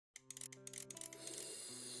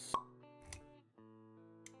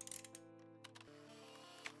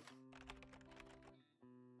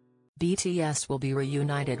BTS will be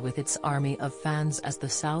reunited with its army of fans as the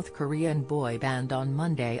South Korean boy band on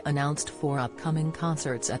Monday announced 4 upcoming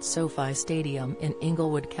concerts at SoFi Stadium in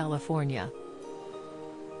Inglewood, California.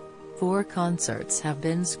 4 concerts have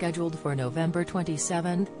been scheduled for November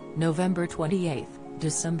 27, November 28,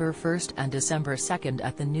 December 1 and December 2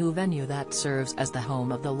 at the new venue that serves as the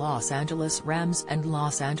home of the Los Angeles Rams and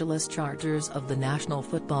Los Angeles Chargers of the National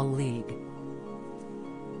Football League.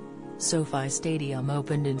 SoFi Stadium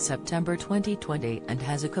opened in September 2020 and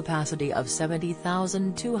has a capacity of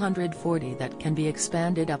 70,240 that can be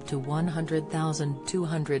expanded up to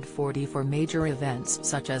 100,240 for major events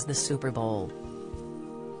such as the Super Bowl.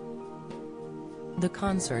 The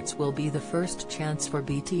concerts will be the first chance for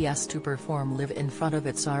BTS to perform live in front of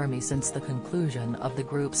its army since the conclusion of the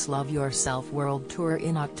group's Love Yourself World Tour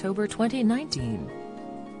in October 2019.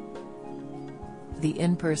 The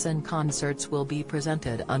in-person concerts will be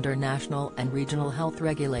presented under national and regional health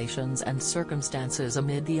regulations and circumstances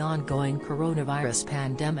amid the ongoing coronavirus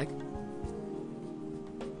pandemic.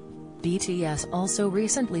 BTS also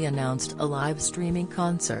recently announced a live streaming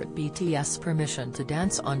concert, BTS Permission to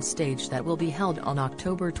Dance on Stage, that will be held on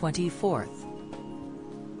October 24.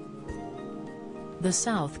 The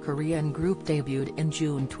South Korean group debuted in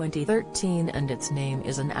June 2013 and its name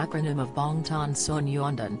is an acronym of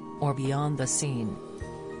Bangtan-sonyeondan, or Beyond the Scene.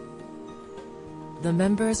 The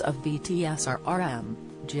members of BTS are RM,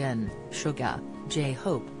 Jin, Suga,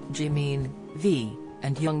 J-Hope, Jimin, V,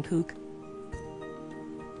 and Jungkook.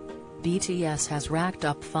 BTS has racked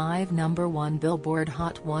up 5 #1 Billboard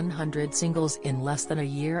Hot 100 singles in less than a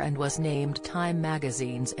year and was named Time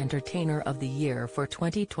magazine's Entertainer of the Year for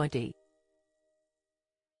 2020.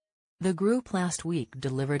 The group last week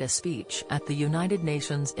delivered a speech at the United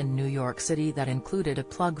Nations in New York City that included a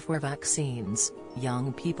plug for vaccines,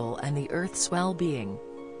 young people and the Earth's well-being.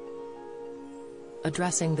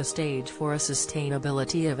 Addressing the stage for a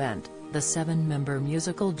sustainability event, the 7-member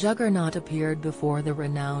musical juggernaut appeared before the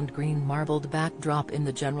renowned green marbled backdrop in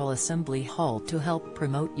the General Assembly Hall to help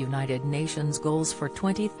promote United Nations goals for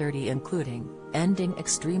 2030, including ending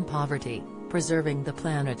extreme poverty, preserving the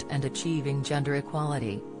planet and achieving gender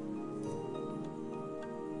equality.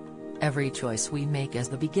 "Every choice we make is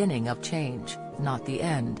the beginning of change, not the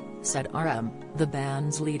end," said RM, the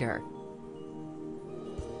band's leader.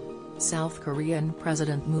 South Korean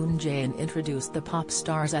President Moon Jae-in introduced the pop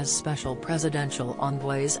stars as special presidential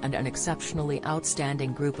envoys and an exceptionally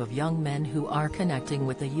outstanding group of young men who are connecting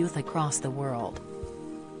with the youth across the world.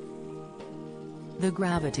 The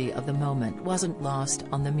gravity of the moment wasn't lost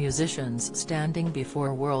on the musicians standing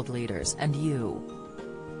before world leaders and UN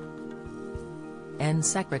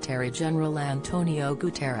Secretary-General Antonio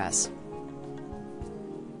Guterres.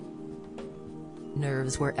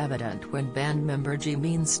 Nerves were evident when band member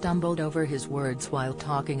Jimin stumbled over his words while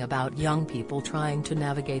talking about young people trying to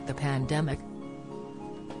navigate the pandemic.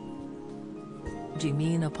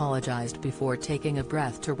 Jimin apologized before taking a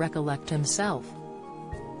breath to recollect himself.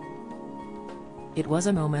 It was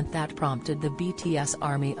a moment that prompted the BTS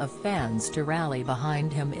army of fans to rally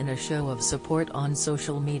behind him in a show of support on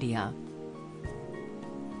social media.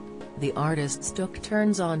 The artists took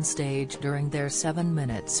turns on stage during their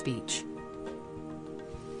 7-minute speech.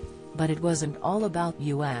 But it wasn't all about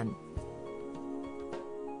UN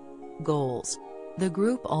goals. The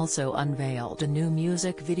group also unveiled a new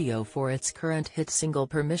music video for its current hit single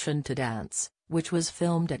Permission to Dance, which was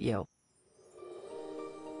filmed at UN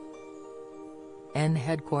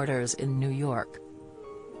headquarters in New York.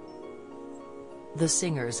 The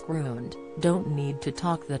singers crooned, "Don't need to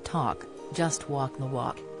talk the talk, just walk the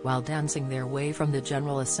walk," while dancing their way from the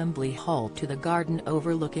General Assembly Hall to the garden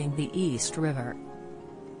overlooking the East River.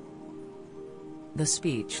 The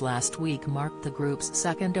speech last week marked the group's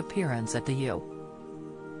second appearance at the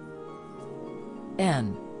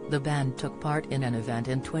UN. The band took part in an event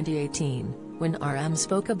in 2018, when RM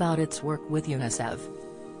spoke about its work with UNICEF.